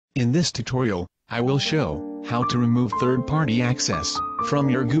In this tutorial, I will show how to remove third-party access from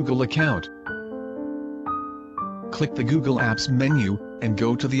your Google account. Click the Google Apps menu, and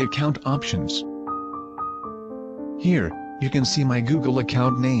go to the account options. Here, you can see my Google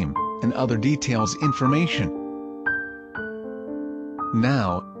account name, and other details information.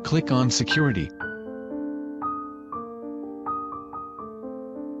 Now, click on Security.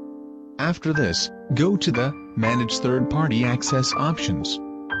 After this, go to the Manage Third-Party Access options.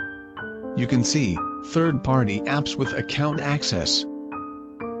 You can see third-party apps with account access.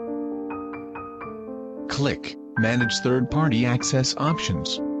 Click Manage Third-Party Access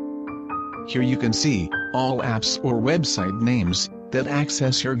options. Here you can see all apps or website names that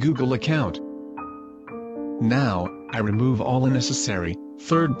access your Google account. Now, I remove all unnecessary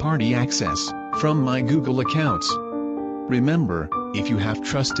third-party access from my Google accounts. Remember, if you have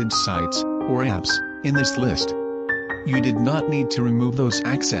trusted sites or apps in this list, you did not need to remove those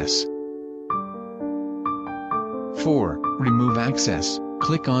access. For Remove Access,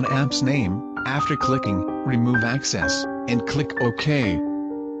 click on App's name. After clicking Remove Access, and click OK.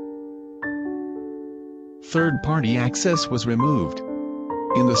 Third-party access was removed.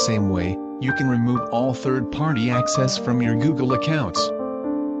 In the same way, you can remove all third-party access from your Google accounts.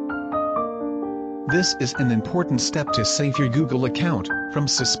 This is an important step to save your Google account from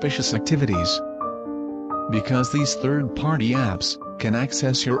suspicious activities. Because these third-party apps can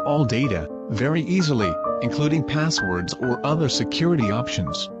access your all data very easily, including passwords or other security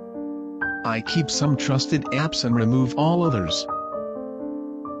options. I keep some trusted apps and remove all others.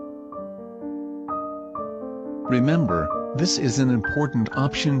 Remember, this is an important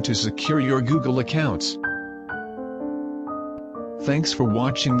option to secure your Google accounts. Thanks for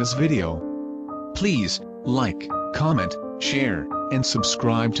watching this video. Please, like, comment, share, and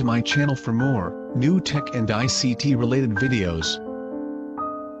subscribe to my channel for more new tech and ICT related videos.